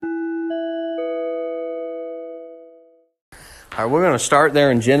All right, we're going to start there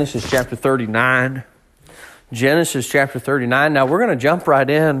in Genesis chapter 39. Genesis chapter 39. Now, we're going to jump right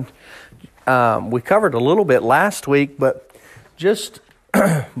in. We covered a little bit last week, but just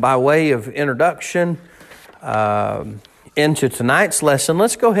by way of introduction into tonight's lesson,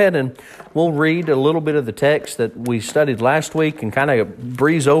 let's go ahead and we'll read a little bit of the text that we studied last week and kind of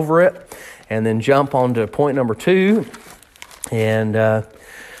breeze over it, and then jump on to point number 2. And as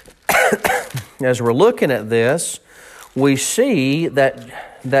we're looking at this, we see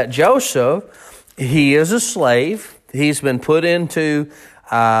that Joseph, he is a slave. He's been put into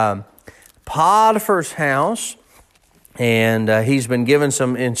Potiphar's house, and he's been given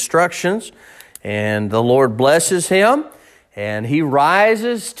some instructions, and the Lord blesses him, and he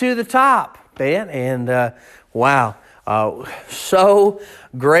rises to the top, man. And wow, so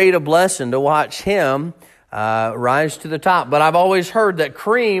great a blessing to watch him rise to the top. But I've always heard that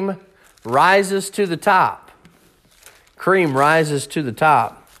cream rises to the top. Cream rises to the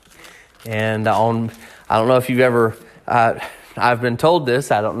top. And I don't know if you've ever, I've been told this,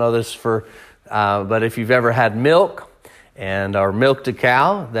 I don't know this but if you've ever had milk or milked a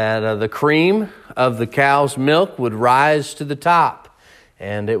cow, that the cream of the cow's milk would rise to the top,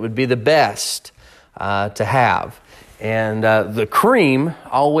 and it would be the best to have. And the cream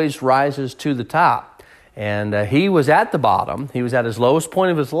always rises to the top. And he was at the bottom. He was at his lowest point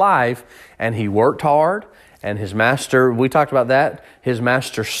of his life, and he worked hard. And his master, we talked about that, his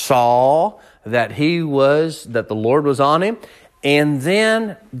master saw that that the Lord was on him. And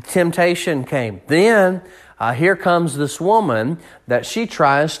then temptation came. Then here comes this woman that she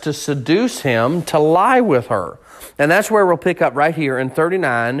tries to seduce him to lie with her. And that's where we'll pick up right here in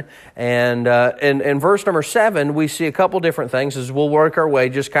 39. And in verse number 7, we see a couple different things as we'll work our way,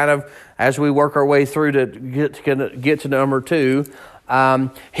 just kind of as we work our way through to get to number 2.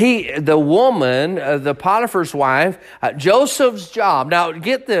 The woman, the Potiphar's wife, Joseph's job. Now,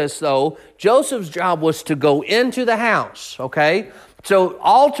 get this, though. Joseph's job was to go into the house, okay? So,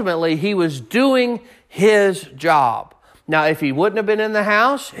 ultimately, he was doing his job. Now, if he wouldn't have been in the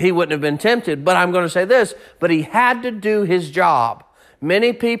house, he wouldn't have been tempted. But I'm going to say this, but he had to do his job.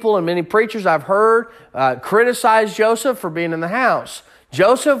 Many people and many preachers I've heard criticize Joseph for being in the house.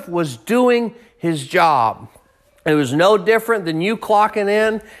 Joseph was doing his job. It was no different than you clocking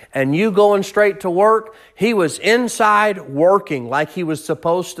in and you going straight to work. He was inside working like he was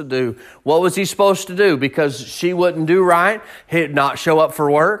supposed to do. What was he supposed to do? Because she wouldn't do right, he'd not show up for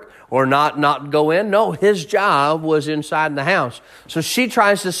work or not go in. No, his job was inside the house. So she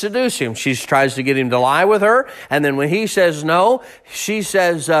tries to seduce him. She tries to get him to lie with her. And then when he says no, she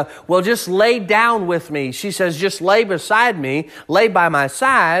says, well, just lay down with me. She says, just lay beside me, lay by my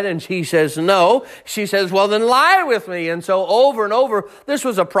side. And he says, no. She says, well, then lie with me. And so over and over, this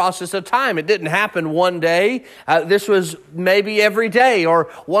was a process of time. It didn't happen one day. This was maybe every day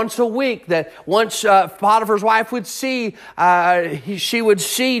or once a week, that once Potiphar's wife would see, she would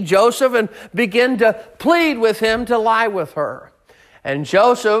see Joseph and begin to plead with him to lie with her. And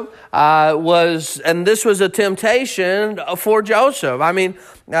Joseph and this was a temptation for Joseph. I mean,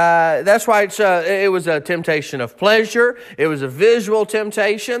 that's why it was a temptation of pleasure. It was a visual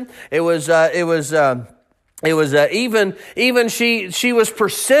temptation. It was even she was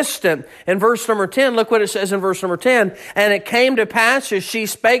persistent. In verse number 10, look what it says in verse number 10. And it came to pass as she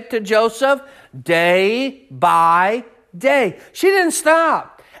spake to Joseph day by day. She didn't stop.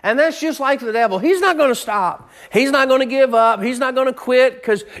 And that's just like the devil. He's not going to stop. He's not going to give up. He's not going to quit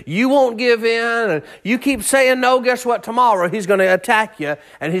because you won't give in. And you keep saying no, guess what? Tomorrow he's going to attack you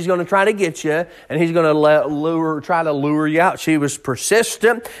and he's going to try to get you and he's going to try to lure you out. She was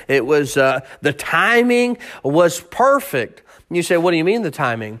persistent. It was the timing was perfect. You say, what do you mean the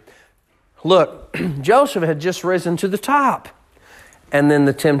timing? Look, Joseph had just risen to the top and then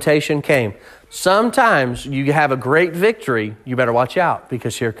the temptation came. Sometimes you have a great victory, you better watch out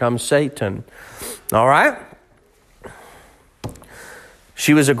because here comes Satan. All right?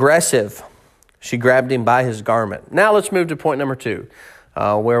 She was aggressive. She grabbed him by his garment. Now let's move to point number 2,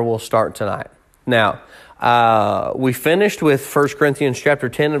 where we'll start tonight. Now, we finished with 1 Corinthians chapter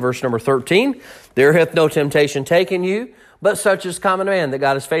 10 and verse number 13. There hath no temptation taken you, but such is common to man, that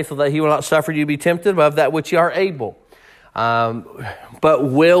God is faithful, that he will not suffer you to be tempted above that which you are able.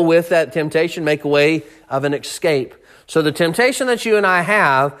 But will with that temptation make a way of an escape. So the temptation that you and I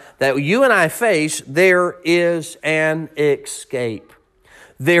have, that you and I face, there is an escape.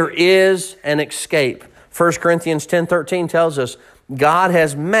 There is an escape. 1 Corinthians 10:13 tells us God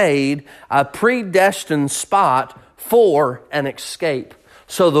has made a predestined spot for an escape.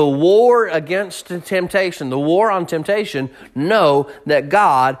 So the war against temptation, the war on temptation, know that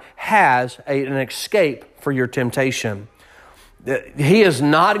God has an escape for your temptation. He is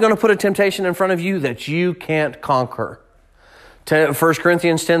not going to put a temptation in front of you that you can't conquer. 1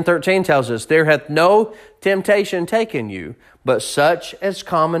 Corinthians 10:13 tells us, there hath no temptation taken you, but such as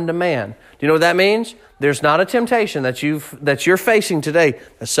common to man. Do you know what that means? There's not a temptation that you're facing today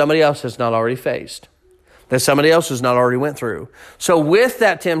that somebody else has not already faced, that somebody else has not already went through. So with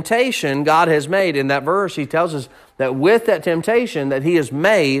that temptation, God has made, in that verse, He tells us that with that temptation, that He has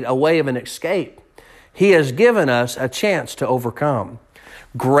made a way of an escape. He has given us a chance to overcome.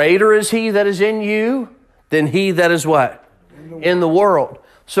 Greater is He that is in you than he that is what? In the world.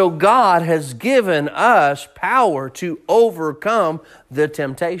 So God has given us power to overcome the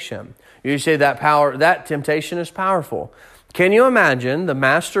temptation. You say that temptation is powerful. Can you imagine the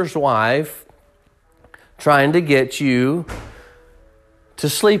master's wife trying to get you to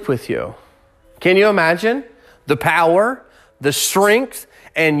sleep with you? Can you imagine the power, the strength,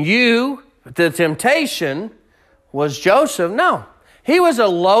 and the temptation was Joseph? No, he was a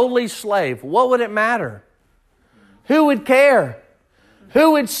lowly slave. What would it matter? Who would care?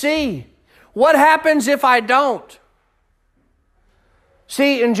 Who would see? What happens if I don't?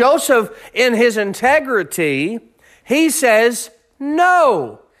 See, in Joseph, in his integrity, he says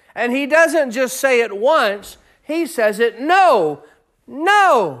no. And he doesn't just say it once. He says it no,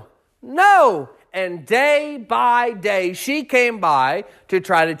 no, no. And day by day, she came by to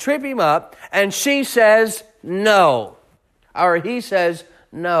try to trip him up, and she says no. Or he says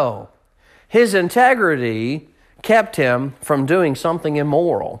no. His integrity kept him from doing something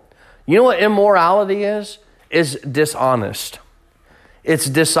immoral. You know what immorality is? Is dishonest. It's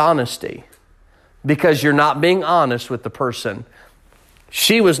dishonesty. Because you're not being honest with the person.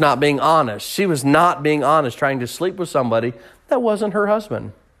 She was not being honest. She was not being honest trying to sleep with somebody that wasn't her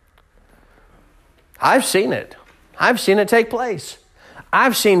husband. I've seen it. I've seen it take place.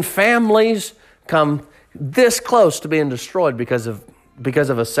 I've seen families come this close to being destroyed because of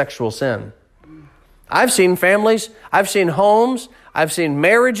a sexual sin. I've seen families, I've seen homes, I've seen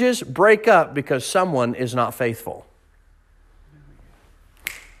marriages break up because someone is not faithful.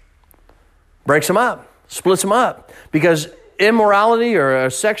 Breaks them up, splits them up. Because immorality or a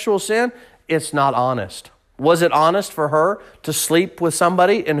sexual sin, it's not honest. Was it honest for her to sleep with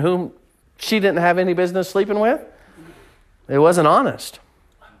somebody in whom she didn't have any business sleeping with? It wasn't honest.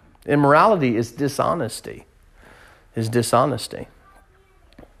 Immorality is dishonesty. Dishonest.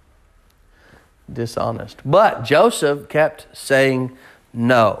 But Joseph kept saying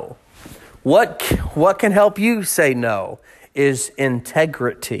no. What can help you say no is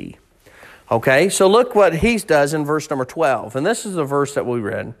integrity. Okay, so look what he does in verse number 12. And this is the verse that we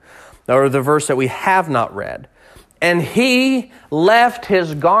read, or the verse that we have not read. And he left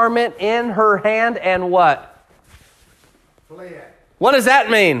his garment in her hand and what? Fled. What does that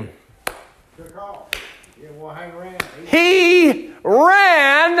mean? Took off. He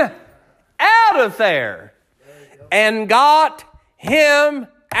ran out of there and got him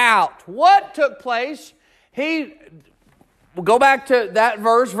out. What took place? Go back to that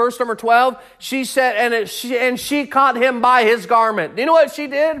verse number 12. She said, and she caught him by his garment. Do you know what she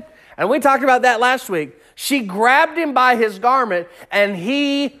did? And we talked about that last week. She grabbed him by his garment and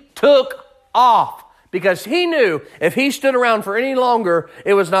he took off because he knew if he stood around for any longer,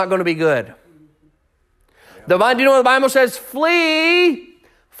 it was not going to be good. Do you know what the Bible says? Flee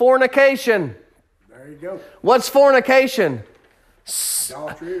fornication. There you go. What's fornication?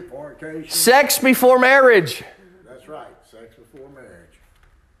 Adultery, fornication. Sex before marriage. That's right. Sex before marriage.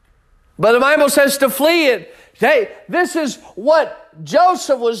 But the Bible says to flee it. Hey, this is what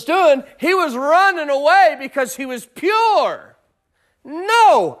Joseph was doing. He was running away because he was pure.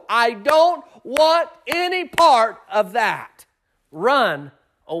 No, I don't want any part of that. Run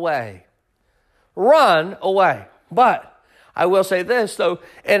away. Run away. But I will say this, though,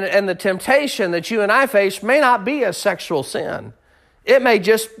 and the temptation that you and I face may not be a sexual sin. It may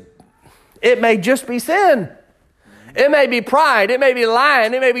just be sin. It may be pride. It may be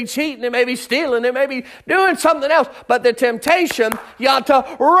lying. It may be cheating. It may be stealing. It may be doing something else. But the temptation, you ought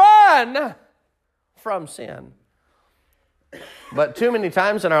to run from sin. But too many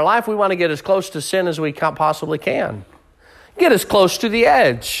times in our life, we want to get as close to sin as we possibly can. Get as close to the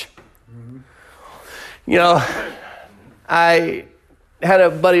edge. You know, I had a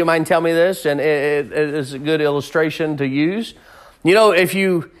buddy of mine tell me this, and it is a good illustration to use. You know, if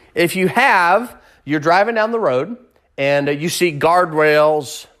you're driving down the road and you see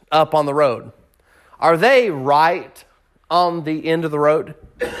guardrails up on the road, are they right on the end of the road?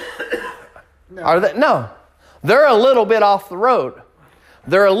 No. Are they? No. They're a little bit off the road.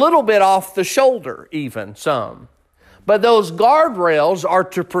 They're a little bit off the shoulder, even some. But those guardrails are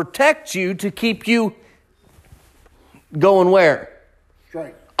to protect you, to keep you going where?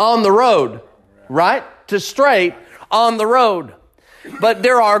 Straight. On the road, right? To straight on the road. But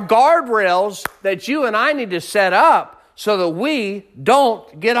there are guardrails that you and I need to set up so that we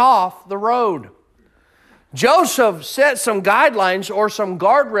don't get off the road. Joseph set some guidelines or some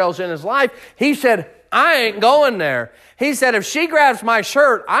guardrails in his life. He said, I ain't going there. He said, if she grabs my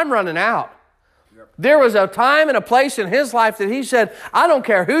shirt, I'm running out. There was a time and a place in his life that he said, I don't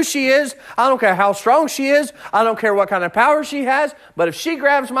care who she is. I don't care how strong she is. I don't care what kind of power she has. But if she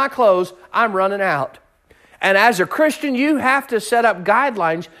grabs my clothes, I'm running out. And as a Christian, you have to set up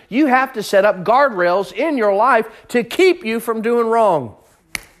guidelines. You have to set up guardrails in your life to keep you from doing wrong.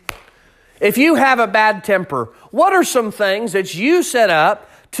 If you have a bad temper, what are some things that you set up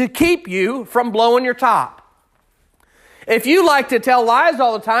to keep you from blowing your top? If you like to tell lies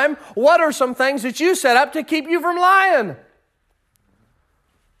all the time, what are some things that you set up to keep you from lying?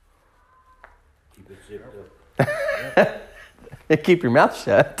 Keep it zipped up. Keep your mouth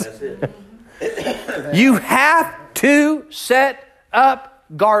shut. That's it. You have to set up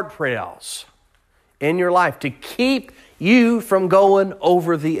guardrails in your life to keep you from going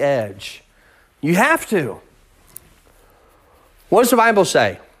over the edge. You have to. What does the Bible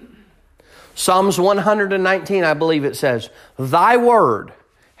say? Psalms 119, I believe it says, Thy word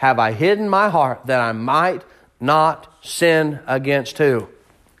have I hid in my heart that I might not sin against who?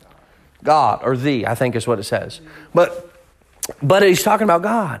 God, or thee, I think is what it says. But he's talking about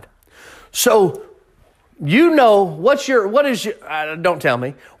God. So, you know, don't tell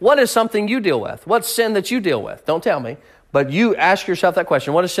me, what is something you deal with? What's sin that you deal with? Don't tell me. But you ask yourself that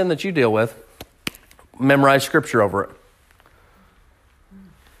question. What is sin that you deal with? Memorize scripture over it.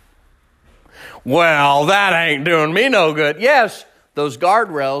 Well, that ain't doing me no good. Yes, those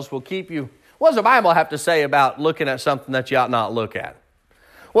guardrails will keep you. What does the Bible have to say about looking at something that you ought not look at?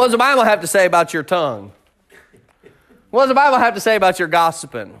 What does the Bible have to say about your tongue? What does the Bible have to say about your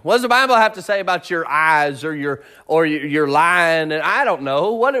gossiping? What does the Bible have to say about your eyes or your lying? And I don't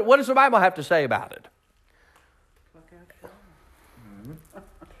know. What does the Bible have to say about it?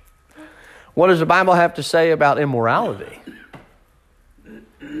 What does the Bible have to say about immorality?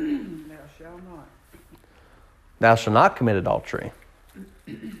 Thou shalt not commit adultery.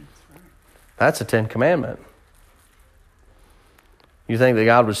 That's a 10th commandment. You think that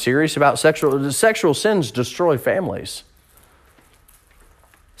God was serious about sexual sins destroy families.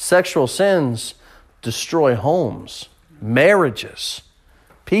 Sexual sins destroy homes, marriages,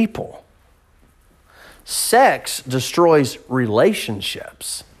 people. Sex destroys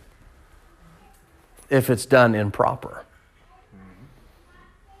relationships if it's done improper.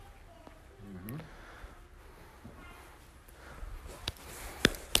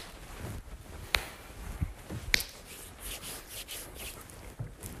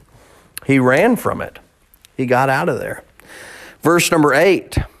 He ran from it. He got out of there. Verse number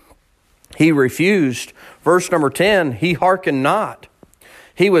 8, he refused. Verse number 10, he hearkened not.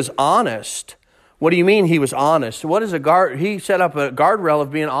 He was honest. What do you mean he was honest? What is a guard? He set up a guardrail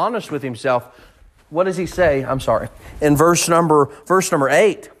of being honest with himself. What does he say? I'm sorry. In verse number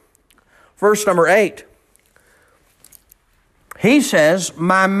 8. Verse number 8. He says,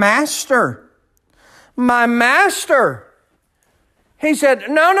 my master. My master. He said,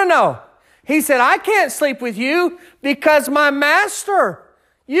 no. He said, I can't sleep with you because my master,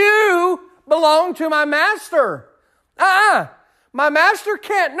 you belong to my master. My master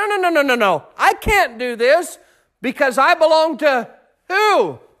can't. No. I can't do this because I belong to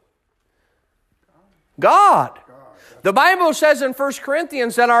who? God. The Bible says in 1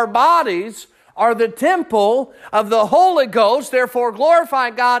 Corinthians that our bodies are the temple of the Holy Ghost. Therefore,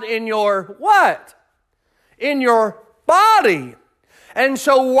 glorify God in your what? In your body. And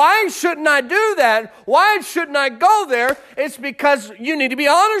so why shouldn't I do that? Why shouldn't I go there? It's because you need to be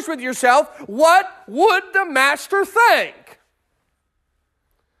honest with yourself. What would the master think?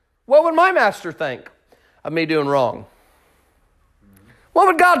 What would my master think of me doing wrong? What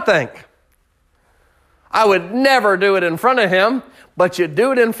would God think? I would never do it in front of him, but you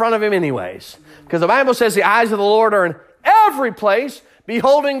do it in front of him anyways. Because the Bible says the eyes of the Lord are in every place,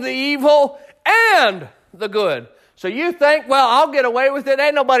 beholding the evil and the good. So you think, well, I'll get away with it.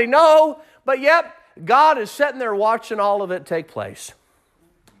 Ain't nobody know. But yep, God is sitting there watching all of it take place.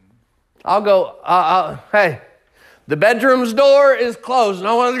 I'll go, hey, the bedroom's door is closed.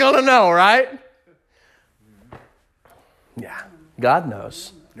 No one's going to know, right? Yeah, God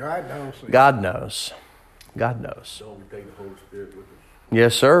knows. God knows. God knows. God knows. So we take the Holy Spirit with us.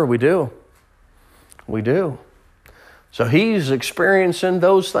 Yes, sir, we do. We do. So he's experiencing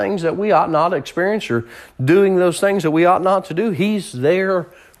those things that we ought not experience or doing those things that we ought not to do. He's there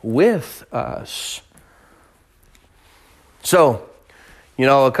with us. So,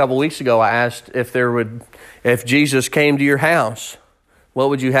 a couple weeks ago I asked if Jesus came to your house, what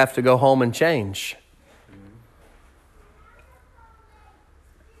would you have to go home and change?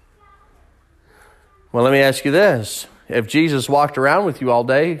 Well, let me ask you this. If Jesus walked around with you all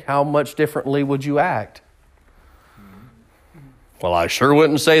day, how much differently would you act? Well, I sure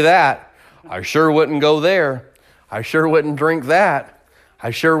wouldn't say that. I sure wouldn't go there. I sure wouldn't drink that.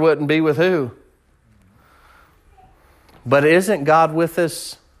 I sure wouldn't be with who? But isn't God with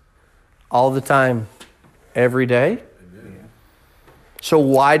us all the time, every day? So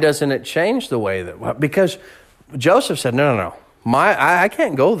why doesn't it change the way that... Because Joseph said, no. I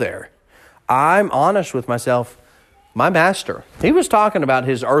can't go there. I'm honest with myself. My master. He was talking about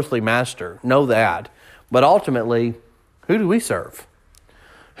his earthly master. Know that. But ultimately, who do we serve?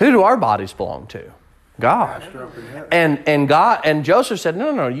 Who do our bodies belong to? God. And God and Joseph said,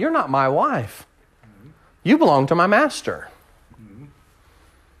 no, you're not my wife. You belong to my master.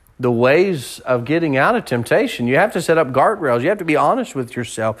 The ways of getting out of temptation, you have to set up guardrails. You have to be honest with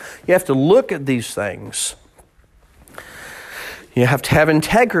yourself. You have to look at these things. You have to have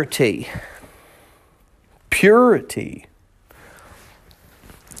integrity, purity.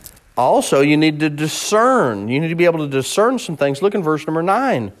 Also, you need to discern. You need to be able to discern some things. Look in verse number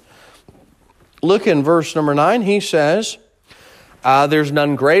 9. Look in verse number 9. He says, there's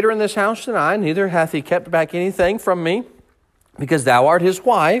none greater in this house than I, neither hath he kept back anything from me, because thou art his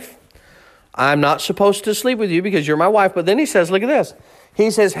wife. I'm not supposed to sleep with you because you're my wife. But then he says, look at this.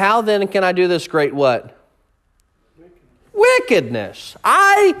 He says, how then can I do this great what? Wickedness.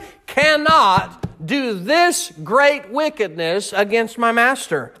 I cannot do this great wickedness against my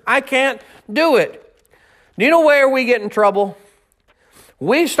master. I can't do it. Do you know where we get in trouble?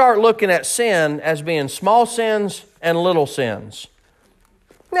 We start looking at sin as being small sins and little sins.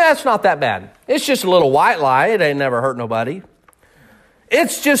 It's not that bad. It's just a little white lie. It ain't never hurt nobody.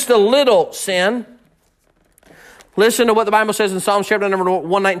 It's just a little sin. Listen to what the Bible says in Psalms chapter number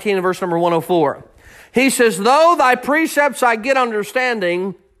 119 and verse number 104. He says, though thy precepts I get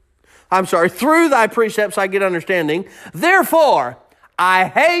understanding, through thy precepts I get understanding, therefore I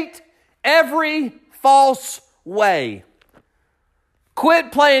hate every false way.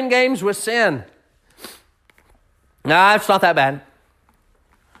 Quit playing games with sin. It's not that bad.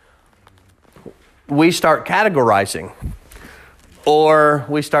 We start categorizing. Or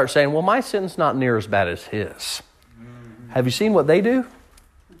we start saying, well, my sin's not near as bad as his. Have you seen what they do?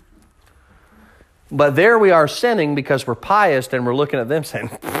 But there we are sinning because we're pious and we're looking at them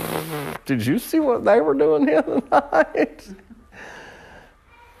saying, did you see what they were doing the other night?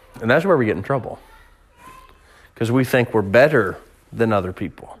 And that's where we get in trouble. Because we think we're better than other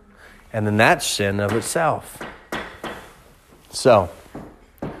people. And then that's sin of itself. So,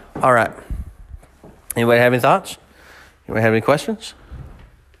 all right. Anybody have any thoughts? Anybody have any questions?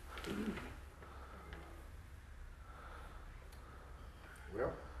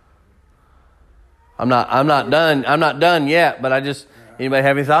 Well, I'm not done. I'm not done yet, but anybody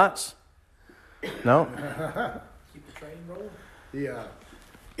have any thoughts? No? keep the train rolling. He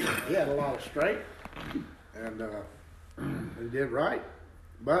had a lot of strength, and he did right.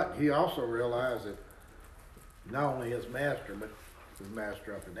 But he also realized that not only his master, but his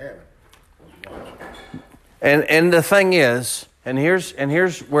master up in heaven was watching. And the thing is, and here's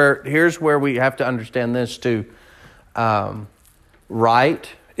where we have to understand this too. Right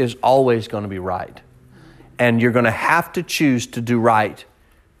is always going to be right, and you're going to have to choose to do right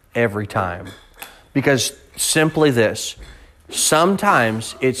every time, because simply this: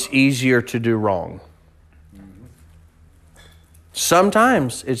 sometimes it's easier to do wrong.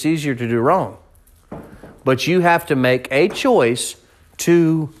 Sometimes it's easier to do wrong, but you have to make a choice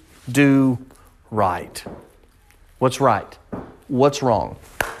to do right. What's right? What's wrong?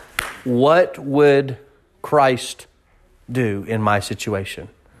 What would Christ do in my situation?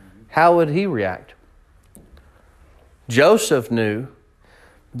 How would he react? Joseph knew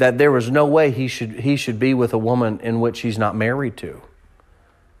that there was no way he should be with a woman in which he's not married to.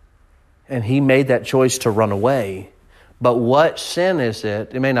 And he made that choice to run away. But what sin is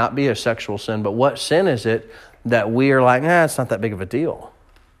it? It may not be a sexual sin, but what sin is it that we are like, it's not that big of a deal?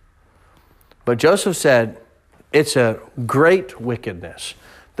 But Joseph said, it's a great wickedness.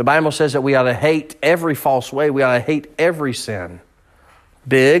 The Bible says that we ought to hate every false way. We ought to hate every sin,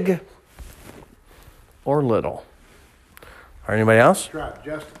 big or little. Or anybody else? Try to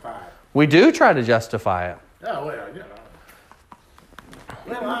justify it. We do try to justify it. Oh, well,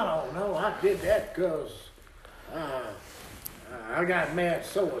 Well, I don't know. I did that because I got mad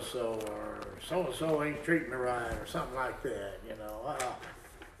so-and-so, or so-and-so ain't treating me right, or something like that,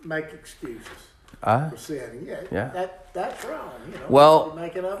 Make excuses. for sinning. Yeah. That's wrong. Well, you're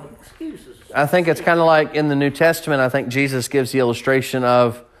making up excuses. I think it's kind of like in the New Testament, I think Jesus gives the illustration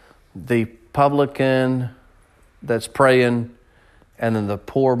of the publican that's praying and then the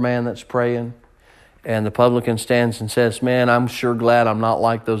poor man that's praying. And the publican stands and says, man, I'm sure glad I'm not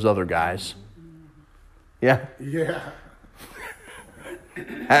like those other guys. Yeah? Yeah.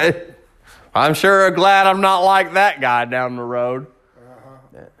 I'm sure glad I'm not like that guy down the road.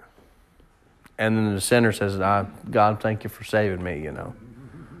 Uh-huh. And then the sinner says, God, thank you for saving me,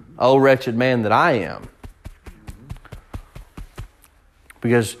 Oh, wretched man that I am.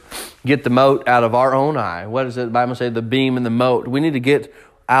 Because get the mote out of our own eye. What does the Bible say? The beam and the mote. We need to get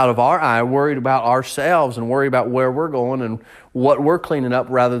out of our eye, worried about ourselves and worry about where we're going and what we're cleaning up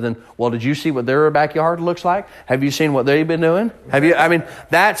rather than, well, did you see what their backyard looks like? Have you seen what they've been doing?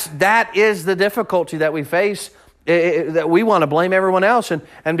 That is the difficulty that we face, that we want to blame everyone else.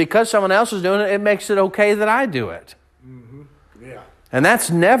 And because someone else is doing it, it makes it okay that I do it. Mm-hmm. Yeah. And that's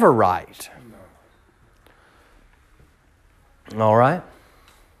never right. No. All right?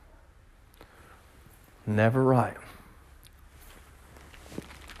 Never right.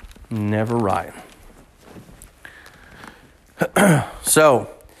 Never right. So,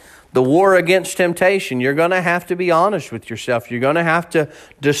 the war against temptation, you're going to have to be honest with yourself. You're going to have to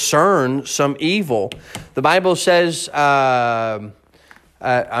discern some evil. The Bible says, I'm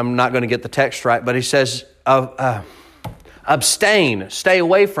not going to get the text right, but he says, abstain, stay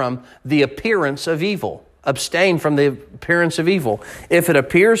away from the appearance of evil. Abstain from the appearance of evil. If it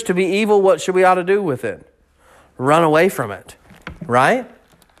appears to be evil, what should we ought to do with it? Run away from it. Right?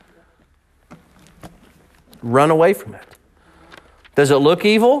 Run away from it. Does it look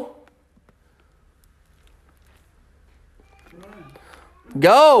evil?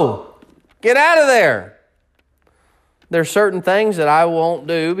 Go. Get out of there. There's certain things that I won't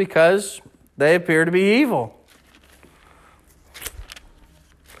do because they appear to be evil.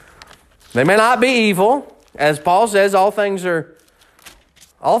 They may not be evil. As Paul says, all things are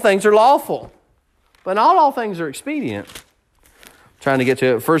lawful. But not all things are expedient. Trying to get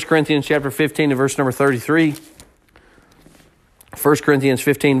to it. 1 Corinthians chapter 15 and verse number 33. 1 Corinthians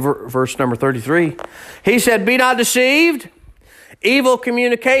 15 verse number 33. He said, be not deceived. Evil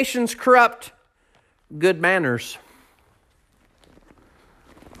communications corrupt good manners.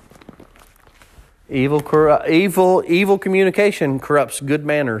 Evil communication corrupts good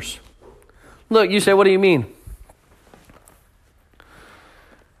manners. Look, you say, what do you mean?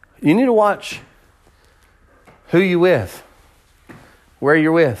 You need to watch who you with, where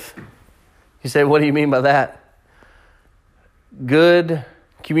you're with. You say, what do you mean by that? Good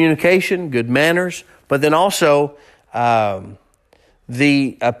communication, good manners, but then also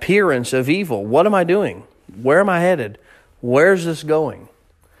the appearance of evil. What am I doing? Where am I headed? Where's this going?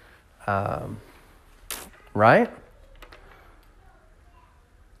 Right?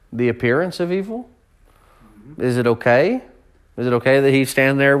 The appearance of evil? Is it okay? Is it okay that he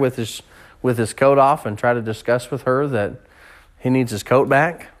stand there with his coat off and try to discuss with her that he needs his coat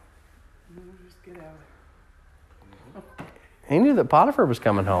back? Just get out. He knew that Potiphar was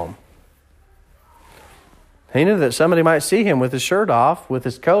coming home. He knew that somebody might see him with his shirt off, with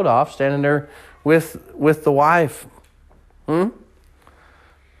his coat off, standing there with the wife. What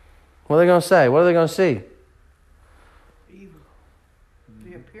are they going to say? What are they going to see? Evil.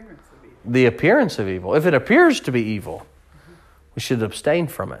 The appearance of evil. The appearance of evil. If it appears to be evil, we should abstain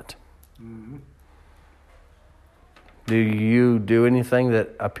from it. Mm-hmm. Do you do anything that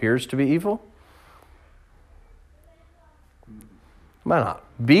appears to be evil? It might not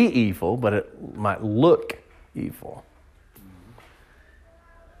be evil, but it might look evil.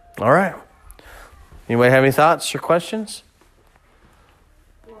 All right. Anybody have any thoughts or questions?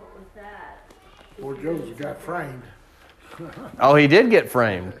 What was that? Poor Joseph got framed. Oh, he did get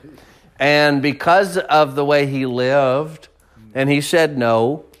framed. And because of the way he lived, and he said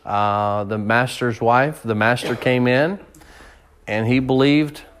no, the master's wife, the master came in, and he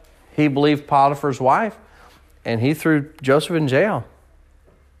believed Potiphar's wife, and he threw Joseph in jail.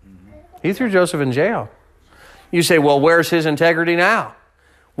 He threw Joseph in jail. You say, well, where's his integrity now?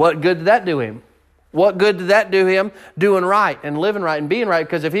 What good did that do him? What good did that do him doing right and living right and being right?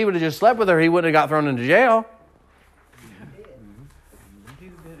 Because if he would have just slept with her, he wouldn't have got thrown into jail.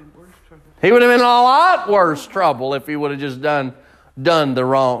 He would have been in a lot worse trouble if he would have just done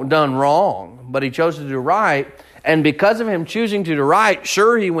wrong. But he chose to do right. And because of him choosing to do right,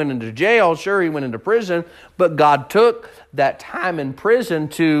 sure, he went into jail. Sure, he went into prison. But God took that time in prison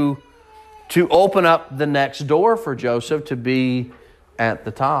to open up the next door for Joseph to be at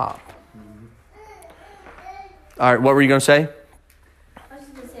the top. All right, what were you going to say? I was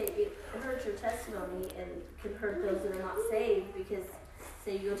just going to say, it hurts your testimony and can hurt those that are not saved, because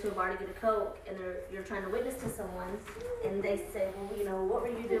say you go to a bar to get a Coke and you're trying to witness to someone and they say, well, you know, what were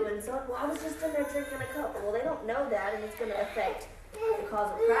you doing? So, well, I was just in there drinking a Coke. Well, they don't know that, and it's going to affect the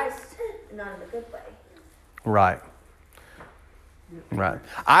cause of Christ, not in a good way. Right. Right.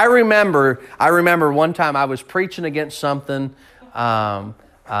 I remember one time I was preaching against something.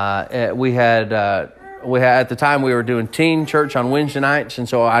 We had at the time we were doing teen church on Wednesday nights, and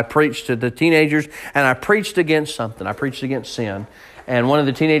so I preached to the teenagers, and I preached against something. I preached against sin. And one of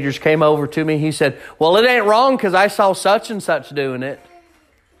the teenagers came over to me. He said, well, it ain't wrong because I saw such and such doing it.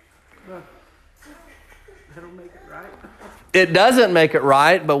 That'll make it right. It doesn't make it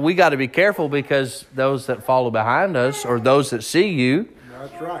right, but we got to be careful, because those that follow behind us or those that see you.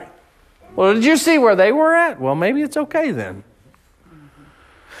 That's right. Well, did you see where they were at? Well, maybe it's okay then.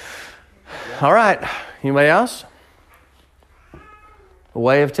 All right. Anybody else? A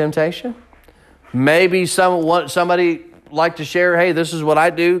way of temptation? Maybe somebody like to share, hey, this is what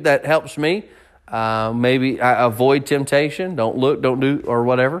I do that helps me. Maybe I avoid temptation. Don't look, don't do, or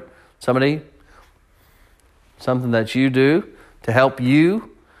whatever. Something that you do to help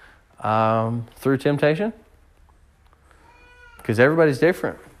you through temptation. Because everybody's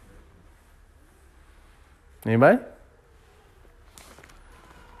different. Anybody?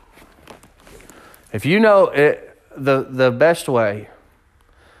 If you know it, the best way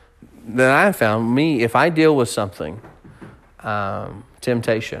that I found, if I deal with something,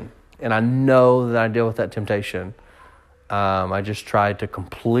 temptation, and I know that I deal with that temptation, I just try to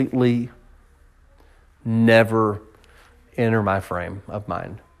completely never enter my frame of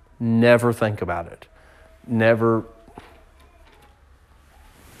mind. Never think about it. Never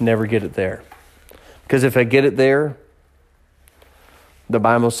get it there. Because if I get it there, the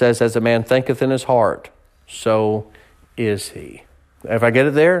Bible says, as a man thinketh in his heart, so is he. If I get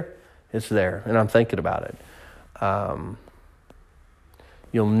it there, it's there, and I'm thinking about it.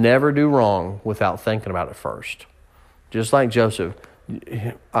 You'll never do wrong without thinking about it first. Just like Joseph.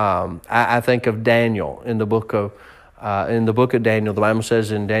 I think of Daniel in the book of Daniel. The Bible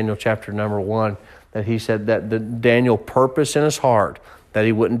says in Daniel chapter number 1 that he said that Daniel purposed in his heart that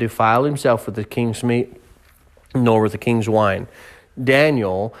he wouldn't defile himself with the king's meat nor with the king's wine.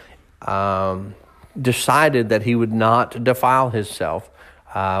 Daniel decided that he would not defile himself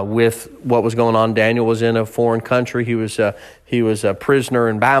with what was going on. Daniel was in a foreign country. He was a prisoner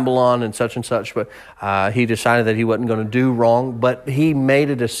in Babylon and such, but he decided that he wasn't going to do wrong, but he made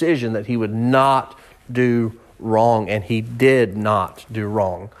a decision that he would not do wrong, and he did not do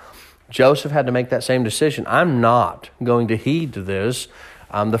wrong. Joseph had to make that same decision. I'm not going to heed to this.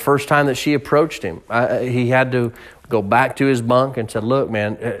 The first time that she approached him, he had to go back to his bunk and said, look,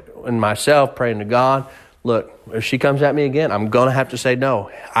 man, and myself praying to God, look, if she comes at me again, I'm going to have to say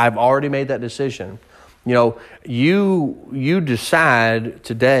no. I've already made that decision. You know, you decide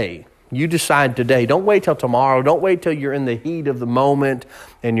today. You decide today. Don't wait till tomorrow. Don't wait till you're in the heat of the moment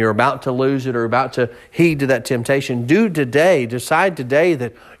and you're about to lose it or about to heed to that temptation. Do today. Decide today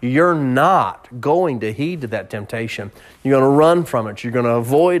that you're not going to heed to that temptation. You're going to run from it. You're going to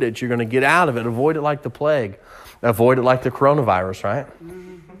avoid it. You're going to get out of it. Avoid it like the plague. Avoid it like the coronavirus, right?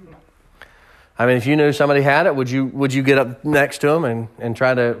 I mean, if you knew somebody had it, would you get up next to them and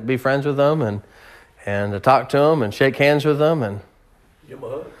try to be friends with them and to talk to them and shake hands with them and Give him a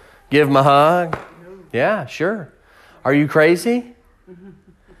hug. give them a hug? Yeah, sure. Are you crazy?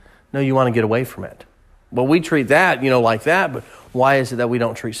 No, you want to get away from it. Well, we treat that, like that, but why is it that we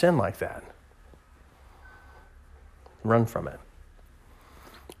don't treat sin like that? Run from it.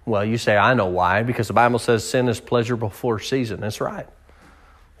 Well, you say, I know why, because the Bible says sin is pleasurable for a season. That's right.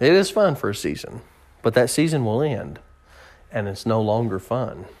 It is fun for a season, but that season will end, and it's no longer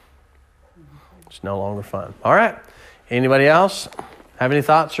fun. It's no longer fun. All right. Anybody else have any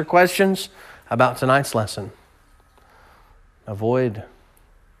thoughts or questions about tonight's lesson? Avoid,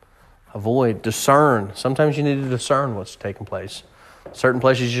 discern. Sometimes you need to discern what's taking place. Certain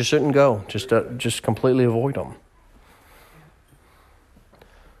places you shouldn't go. Just completely avoid them.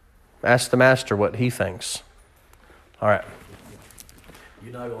 Ask the master what he thinks. All right.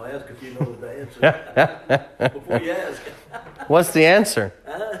 You're not going to ask if you know the answer before you ask. What's the answer?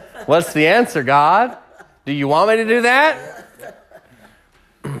 What's the answer, God? Do you want me to do that?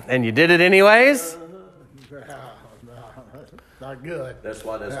 And you did it anyways? No, not good. That's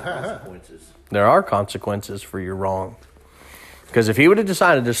why there's some consequences. There are consequences for your wrong. Because if he would have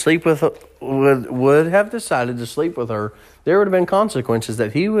decided to sleep with her, would have decided to sleep with her, there would have been consequences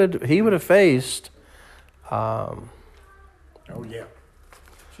that he would have faced. Oh, yeah.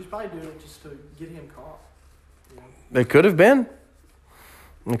 She's probably doing it just to get him caught. You know? It could have been.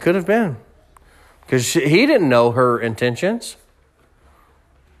 It could have been. Because he didn't know her intentions.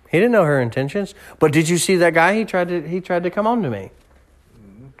 He didn't know her intentions. But did you see that guy? He tried to come on to me.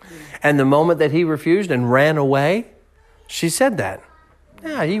 And the moment that he refused and ran away, she said that.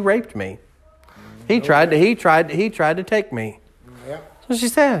 Yeah, he raped me. He tried to take me. Yep. So she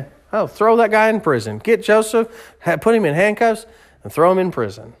said, "Oh, throw that guy in prison. Get Joseph, put him in handcuffs, and throw him in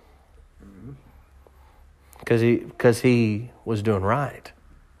prison." Because he was doing right.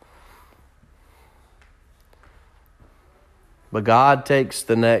 But God takes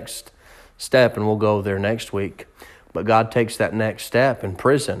the next step, and we'll go there next week. But God takes that next step in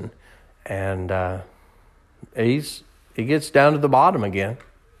prison, and he gets down to the bottom again,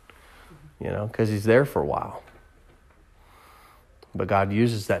 because he's there for a while. But God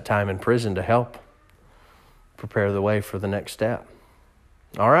uses that time in prison to help prepare the way for the next step.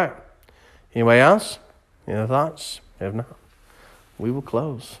 All right. Anybody else? Any other thoughts? If not, we will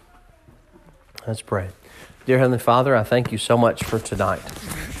close. Let's pray. Dear Heavenly Father, I thank you so much for tonight.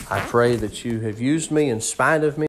 I pray that you have used me in spite of me.